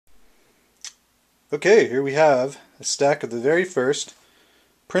Okay, here we have a stack of the very first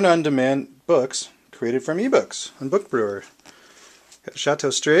print-on-demand books created from eBooks on BookBrewer. Got Chateau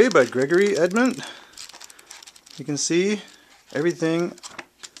Stray by Gregory Edmond. You can see everything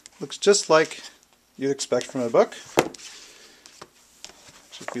looks just like you'd expect from a book. So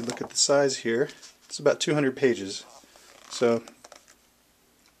if you look at the size here, it's about 200 pages. So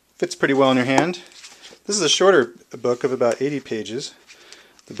fits pretty well in your hand. This is a shorter book of about 80 pages.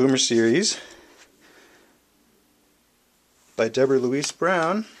 The Boomer series by Deborah Louise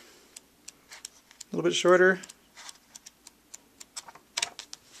Brown. A little bit shorter.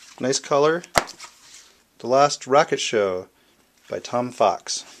 Nice color. The Last Rocket Show by Tom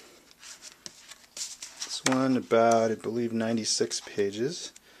Fox. This one about, I believe, 96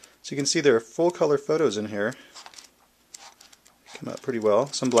 pages. So you can see there are full color photos in here. Come out pretty well.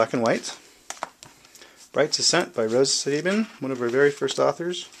 Some black and white. Bright's Ascent by Rose Sabin, one of our very first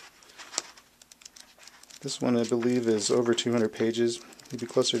authors. This one, I believe, is over 200 pages, maybe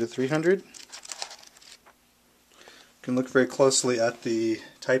closer to 300. You can look very closely at the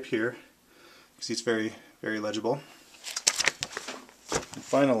type here. You see it's very, very legible. And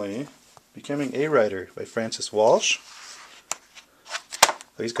finally, Becoming a Writer by Francis Walsh.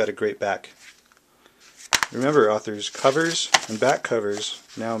 Oh, he's got a great back. Remember, authors, covers and back covers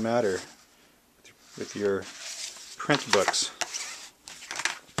now matter with your print books.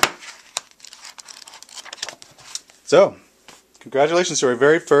 So, congratulations to our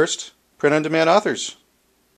very first print-on-demand authors.